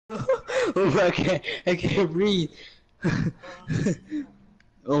Oh, I can't breathe.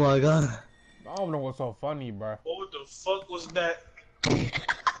 Oh my god. I don't know what's so funny, bro. What the fuck was that?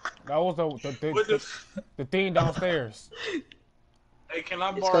 That was the thing downstairs. Hey, can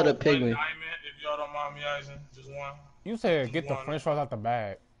I It's borrow called a one pigment. diamond if y'all don't mind me asking? Just one. You said Just get the one. French fries out the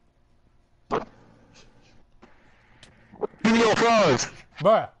bag. Give me your fries.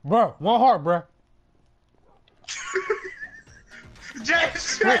 Bruh, one heart, bruh.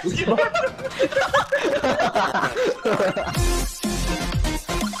 James,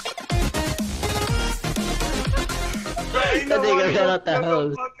 That nigga got out the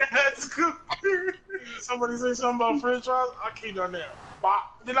hose. Somebody say something about French fries. I keep on there.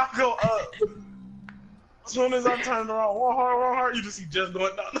 Bop. Then I go up. As soon as I turned around, one heart, you just see Jess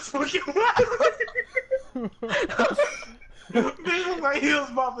going down the fucking line. Bitch was like he was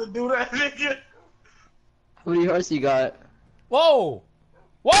about to do that, nigga. How many hearts you got? Whoa!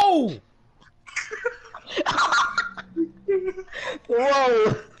 Whoa!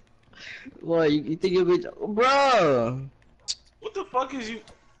 Whoa! What, you think you'll be... Bro! What the fuck is you?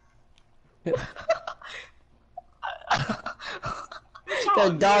 The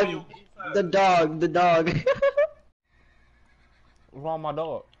dog. What's wrong with my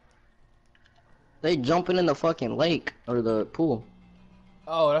dog? They jumping in the fucking lake, or the pool.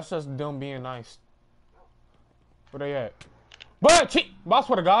 Oh, that's just them being nice. Where they at? But, I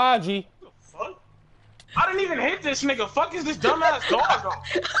swear to God, G. What the fuck? I didn't even hit this nigga. Fuck is this dumbass dog on?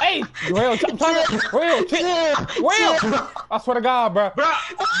 Hey, real, I'm trying to, real. I swear to God, bro. Bruh.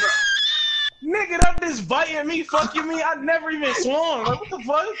 Nigga, that bitch biting me, fucking me. I never even swung. Like, what the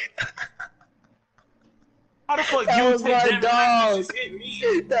fuck? How the fuck That you was take my damage dog. and just hit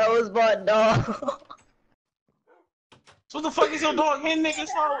me? That was my dog. So what the fuck is your dog hitting niggas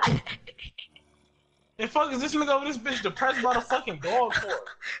for? And fuck is this nigga over this bitch depressed by the fucking dog for?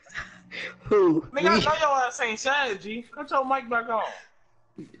 Who? Nigga, I know your ass ain't sad, G. Cut your mic back on.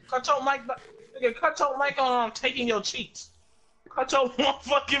 Cut your mic back. Nigga, cut your mic on. I'm taking your cheeks. Cut your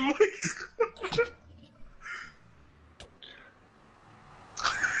motherfucking mic.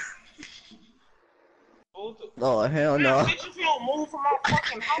 Oh hell no. Man, bitch, if you don't move from my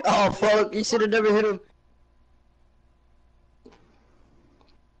fucking house. Oh fuck, you should have never hit him.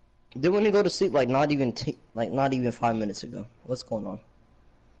 Then when you go to sleep like not even 5 minutes ago. What's going on?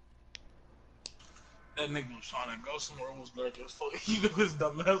 That nigga was trying to go somewhere almost dark as fuck. He knew his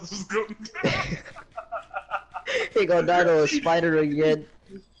dumb ass was going down. He gonna die to a spider again.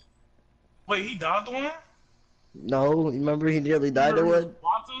 Wait, he died to one? No, remember he nearly died to one?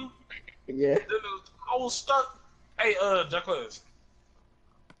 Yeah. I was stuck. Hey, Jacqueline.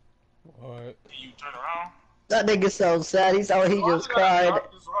 What? Can you turn around? That nigga so sad. He just cried. Do I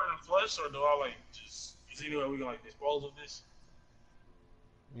this right in flesh, or do I like just? Is there any way we can like dispose of this?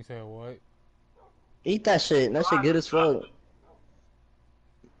 You said what? Eat that shit. That shit good as fuck.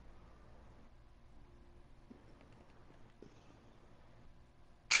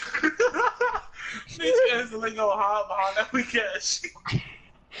 These guys like go hide behind that weak ass shit.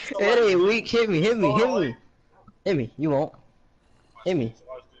 It ain't weak. Hit me. Hit me. You won't. Hit me.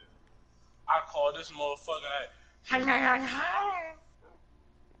 I call this motherfucker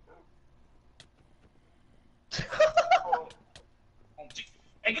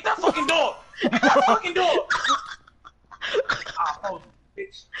Hey, get that fucking dog! Get that fucking dog! Hold you,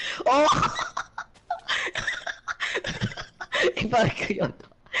 bitch. Oh! He about to kill your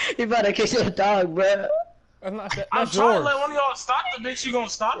dog. He about to kill your dog, bro. That's I'm trying to let one of y'all stop the bitch. You gonna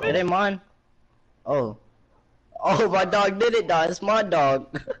stop it? It ain't mine. Oh. Oh, my dog did it, dog. It's my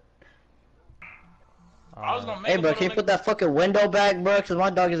dog. I was gonna make Hey, bro, can you put that fucking window back, bro? Cause my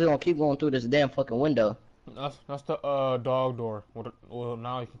dog is gonna keep going through this damn fucking window. That's the dog door. Well,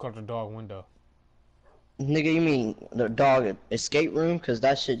 now you can cut the dog window. Nigga, you mean the dog escape room? Cause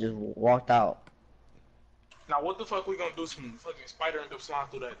that shit just walked out. Now what the fuck we gonna do? Some fucking spider end up sliding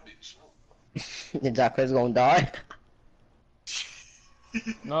through that bitch. Jacqueline gonna die.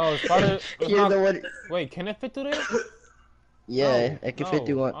 No, spider. One... Wait, can it fit through there? Yeah, it can fit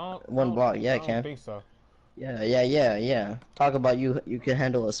through one block. Yeah, it can. I don't think so. Yeah. Talk about you can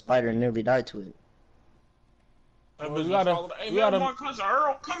handle a spider and nearly die to it. Well, we gotta, my cousin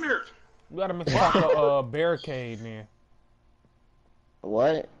Earl, come here. We gotta make some type of barricade, man.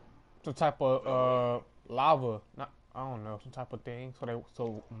 What? Some type of lava. I don't know, some type of thing,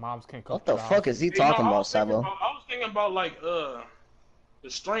 so mobs can't come. What the fuck is he talking about, Sabo? I was thinking about like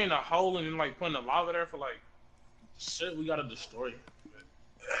destroying a hole and then like putting the lava there for like shit we gotta destroy.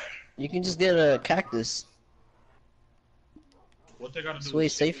 You can just get a cactus. What they gotta do? It's way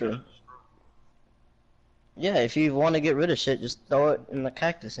safer. Yeah, if you want to get rid of shit, just throw it in the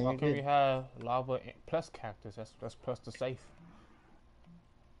cactus and Why you're can't we good. have lava plus cactus? That's plus the safe.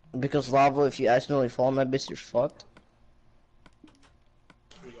 Because lava, if you accidentally fall in that bitch, you're fucked.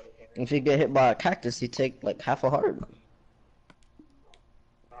 If you get hit by a cactus, you take like half a heart.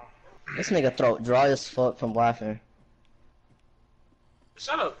 This nigga throat dry as fuck from laughing.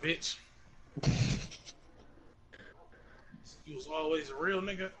 Shut up, bitch. You was always a real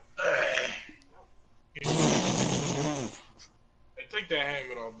nigga. Hey, take that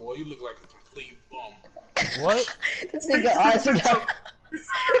helmet off, boy. You look like a complete bum. What? This nigga eyes are down.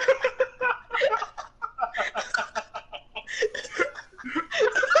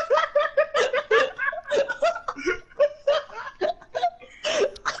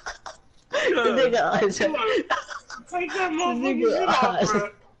 This nigga eyes are... Take that This motherfucking nigga shit off, eyes. bro.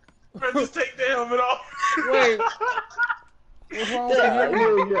 Bro, just take the helmet off. Wait. What's wrong with the That helmet?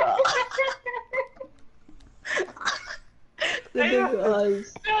 nigga. The nigga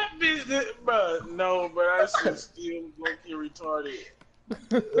eyes. That bitch, bro. No, but that shit still low-key retarded.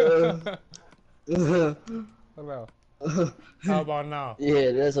 Hello. How about now?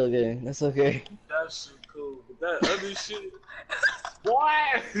 Yeah, that's okay. That's okay. That shit cool. But that other shit,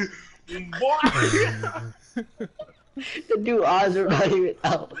 boy, boy. The dude eyes are not even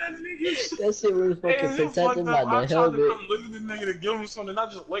out. That nigga. That shit was Hey, fucking is it fucked protected up? by I the tried to helmet. come look at this nigga to give him something. I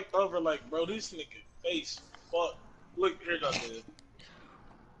just looked over like, bro, this nigga face, fuck. Look, here goes this.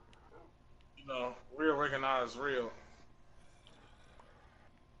 You know, real recognize real.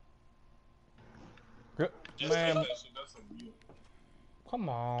 Good. Just Man, take that shit. That's a view. come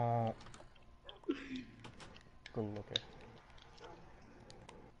on. Good looking.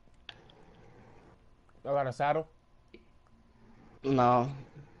 Y'all got a saddle? No.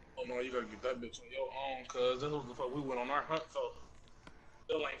 Oh no, you gotta get that bitch on your own, cuz that's what the fuck we went on our hunt for.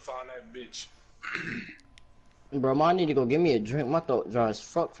 Still ain't find that bitch. Bro, I need to go get me a drink. My throat dry as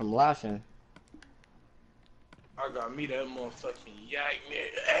fuck from laughing. I got me that motherfucking yak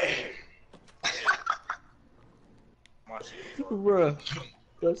nigga. My shit. Bro,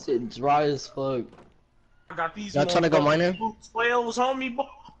 that shit dry as fuck. I got these. Y'all tryna go mining? 12s on me, boy.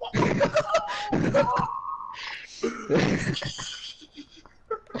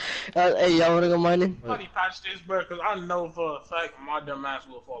 Hey, y'all wanna go mining? Somebody patch this, bro, cause I know for a fact my dumb ass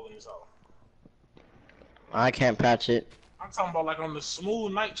will fall in this hole. I can't patch it. I'm talking about like on the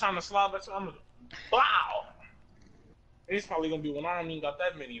smooth night trying to slide back. I'm like, wow. It's probably gonna be when I don't even got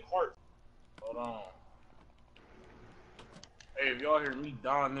that many hearts. Hold on. Hey, if y'all hear me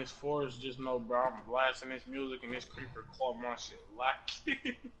down this forest, just know, bro, I'm blasting this music and this creeper claw my shit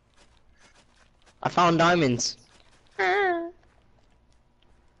lacking. I found diamonds.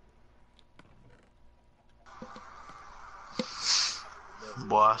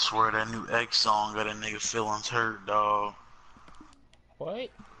 Boy, I swear that new X song got a nigga feelings hurt, dog. What?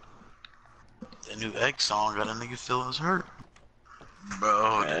 That new X song got a nigga feelings hurt.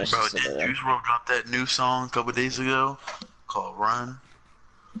 Bro, Yeah, bro, shit, did man. Juice WRLD drop that new song a couple days ago called Run?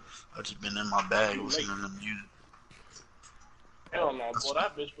 I just been in my bag listening to the music. Hell no, boy,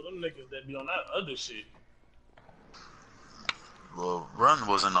 that bitch for them niggas that be on that other shit. Well, Run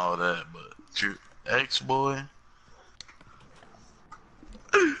wasn't all that, but X boy.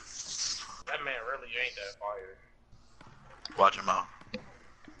 That man really ain't that fire. Watch him out.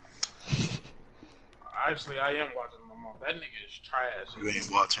 Actually, I am watching my mom. That nigga is trash. You ain't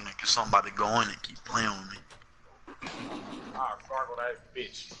watching it cause somebody go in and keep playing with me. I'll gargle that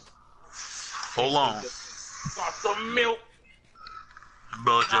bitch. Hold on. Got some milk.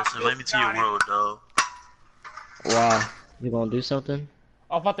 Bro, Justin, let me to your road, dog. Why? You gonna do something?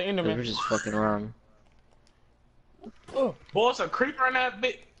 Oh, about the We're Enderman. just fucking around. Oh, Boy, it's a creeper in that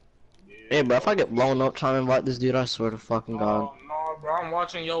bitch. Hey, bro, if I get blown up trying to invite this dude, I swear to fucking God. Oh, no, bro, I'm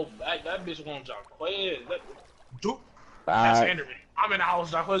watching your back. That bitch gonna jump quick. That's Enderman. I'm in the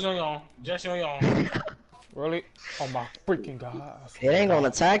house, Jacquez on y'all. Jesse on y'all. really? Oh my freaking God. It ain't gonna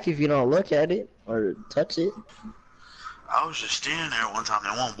attack you if you don't look at it or touch it. I was just standing there one time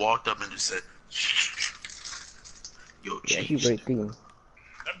and one walked up and just said, yo, Yeah, he cheese. break through.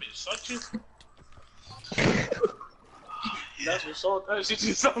 That bitch sucked you. That's what so that shit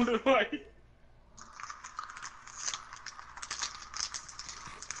just sounded like.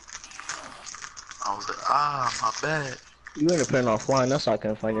 I was like, my bad. You ended up putting offline, that's how I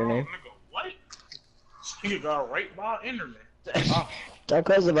couldn't find your name. Nigga, what? You got raped by an Enderman. That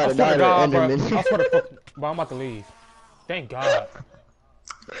cousin about I to swear die to to God, bro. Enderman. I swear to fuck. Bro, I'm about to leave. Thank God.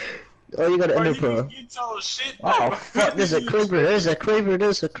 Oh, you got an Bro, Ender you Pearl. can get your shit Oh, back. fuck, there's a creeper, there's a creeper,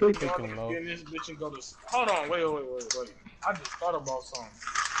 there's a creeper. Y'all Freaking niggas low. get in this bitch and go to. Hold on, wait. I just thought about something.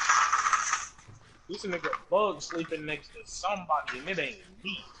 This nigga Bug sleeping next to somebody, and it ain't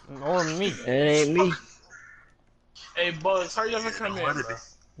me. Or me. It ain't me. Hey, Bugs, hurry up and come in, bro.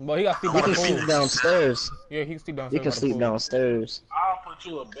 But he got sleep You by the can sleep pool. downstairs. Yeah, he can sleep You downstairs can by the sleep pool. downstairs. I'll put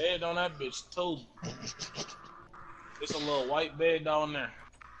you a bed on that bitch, too. It's a little white bed down there.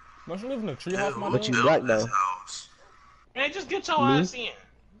 Don't you live in a treehouse, my But dude? you Built black this though. house. Man, just get your Me? ass in.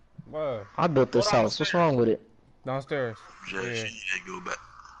 Bruh. I built this Go house. What's downstairs. wrong with it? Downstairs. Yeah, Yeah. she need to go back.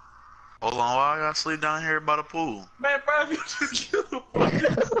 Hold on, why I gotta sleep down here by the pool? Man, bro, you just get the fuck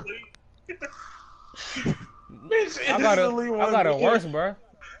asleep. Bitch, I got instantly it wanna be worse, here. bruh.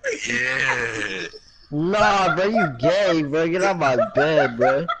 Yeah. Nah, bro, you gay, bro. Get out my bed,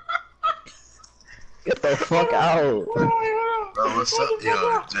 bro. Get the fuck out. Bro, what's up,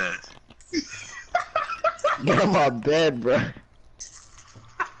 yo, Jet? Get out my bed, bro.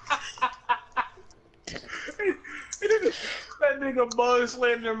 That nigga Bug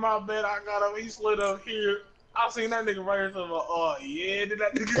slid in my bed. I got him. He slid up here. I seen that nigga right here. So I'm like, oh yeah, did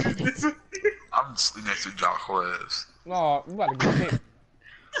that nigga just disappear? I'm sleeping next to Jock Quez. No, you about to get kicked.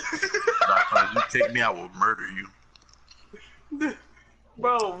 Jock Quez, you kick me, I will murder you.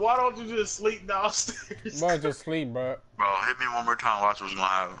 Bro, why don't you just sleep downstairs? Bro, just sleep, bruh. Bro, hit me one more time, watch what's gonna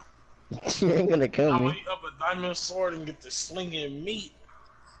happen. You ain't gonna kill I'm gonna me. eat up a diamond sword and get the slinging meat.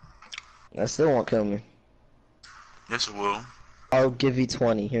 That still won't kill me. Yes, it will. I'll give you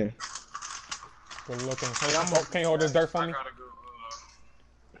 20 here. Good looking. Can you hold this dirt for I me? gotta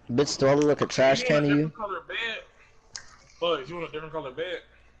go. Bitch, do I look like a trash can to You you? want a different color bed? Buzz, you want a different color bed?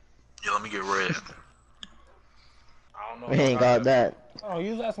 Yeah, let me get red. I don't know. We ain't got that. Oh,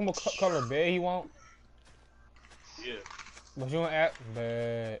 you ask him what color bed he want. Yeah. But you don't ask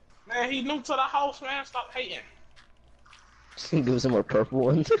bed. Man, he new to the house, man. Stop hating. Give some more purple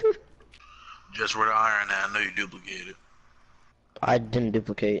ones. Just where the iron at, I know you duplicated. I didn't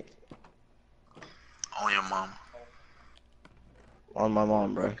duplicate On your mom. on my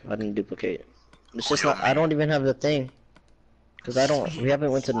mom, bro. I didn't duplicate. It's Oh, just yo, not. I don't even have the thing. Cause I don't. We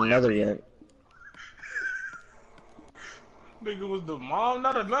haven't went to the Nether yet. Nigga was the mom,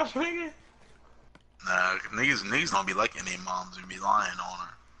 not enough, nigga. Nah, niggas don't be liking their moms and be lying on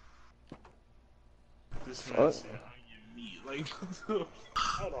her. This Fuck. man said, I get meat. Like,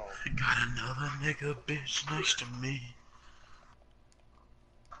 hold on. I got another nigga bitch next to me.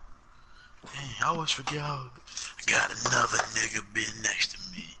 Dang, I always forget I got another nigga bitch next to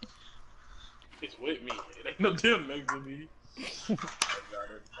me. It's with me. It ain't no damn next to me. I got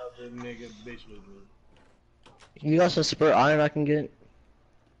another nigga bitch with me. You got some spare iron I can get?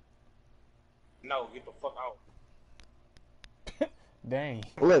 No, get the fuck out. Dang.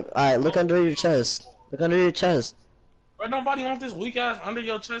 Look, alright, look under your chest. Look under your chest. But nobody want this weak ass under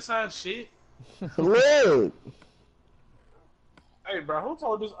your chest ass shit. Look! Hey, bro, who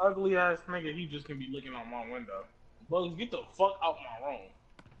told this ugly ass nigga he just can be looking out my window? Bugs, get the fuck out my room.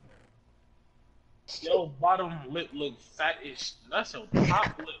 Yo, bottom lip look fat-ish. That's your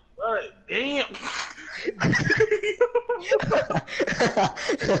top lip, bro. Damn.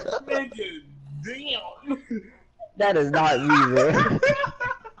 Nigga, damn. That is not me, bro.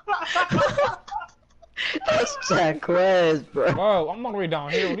 That's Jack Quez, bro. Bro, I'm all the way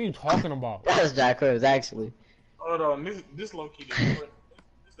down here. What are you talking about? That's Jack Quez, actually. Hold on, this low key different.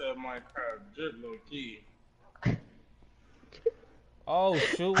 This that Minecraft drip low key. Oh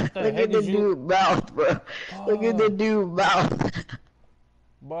shoot, what the Look heck at the is you? dude mouth, bro. Look at the dude mouth.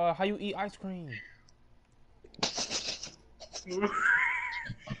 Boy, how you eat ice cream?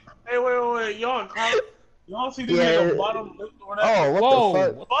 Hey, wait, y'all see this Yeah. nigga bottom lip or whatever? Oh, what Whoa, the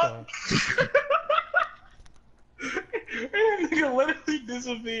fuck? what Fuck. That nigga literally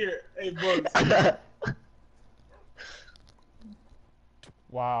disappeared. Hey, Bugs.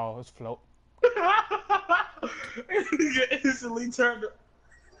 Wow, it's float. Nigga instantly turned.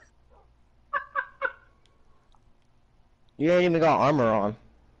 You ain't even got armor on.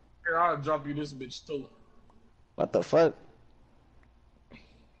 Here, I'll drop you this bitch too. What the fuck?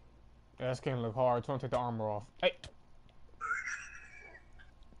 Yeah, this can't look hard. So I'm gonna take the armor off. Hey.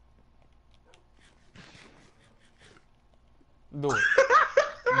 Do it.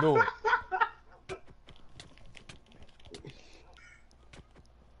 Do it.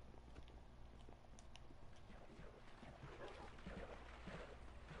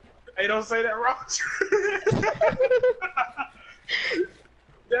 Hey, don't say that, wrong.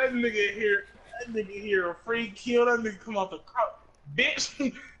 That nigga here, a free kill. That nigga come off the crowd,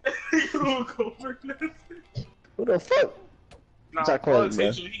 bitch. That nigga gonna go for nothing. Who the fuck? Nah, Jack Bugs Quez, bro.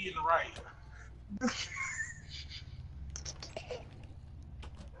 hit you. He in the right.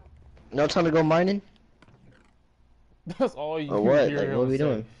 No time to go mining? That's all you Or what? hear Like, him what are we say.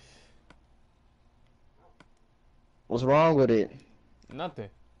 doing? What's wrong with it? Nothing.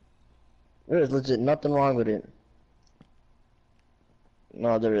 There is legit nothing wrong with it.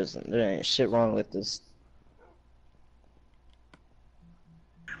 No, there isn't. There ain't shit wrong with this.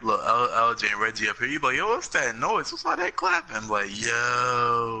 Look, LJ and Reggie up here. You be like, yo, what's that noise? What's all that clapping? I'm like,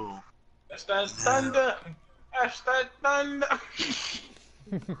 yo. That's that thunder. That's that thunder.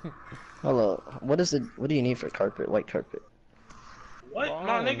 Hello. What is it? What do you need for carpet? White carpet. What? Bro, I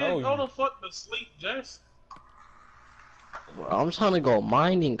My don't know nigga, go you. the fuck to sleep, Jess. I'm trying to go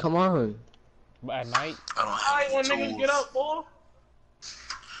mining. Come on. But at night, I don't Alright, have when any niggas get tools. up, boy.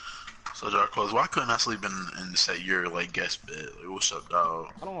 So, Jarcos, why couldn't I sleep in say your like guest bed? Like, what's up, dog?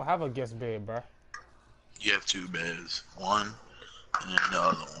 I don't have a guest bed, bro. You have 2 beds. One, and then the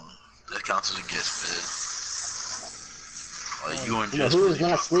other one. That counts as a guest bed. Like, you and You know Jess who really is not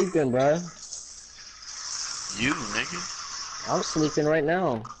fuck- sleeping, bruh? You, nigga. I'm sleeping right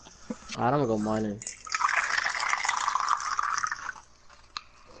now. Alright, I'm gonna go mining.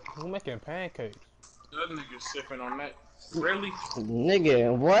 Who making pancakes? That nigga sipping on that. Really?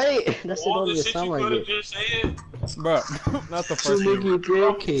 Nigga, what? That shit All don't the even shit sound you like could have it. just said. Bro, that's the To first make thing. it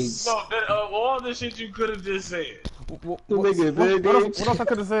pancakes. No, that, all the shit you could have just said. What, To make it what else, pancakes. what else I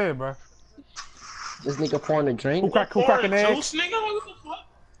could have said, bro? This nigga pouring a Who drink. cracking Orange eggs? juice, nigga? What the fuck?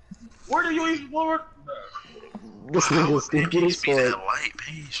 Where do you even forward? This How nigga would sneaky pancakes as be fuck. that light,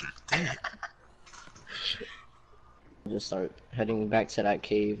 Paige? Damn. Just start heading back to that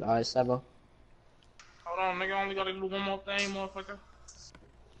cave. Alright, Seba. Hold on, nigga. I only gotta do one more thing, motherfucker.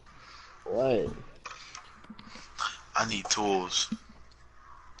 What? I need tools.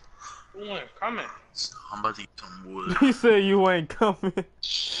 Who ain't coming? I'm about to eat some wood. He said you ain't coming. I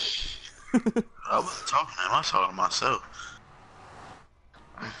wasn't talking to him. I was talking to myself.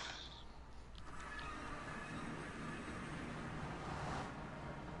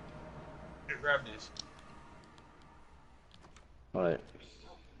 Here, grab this. What?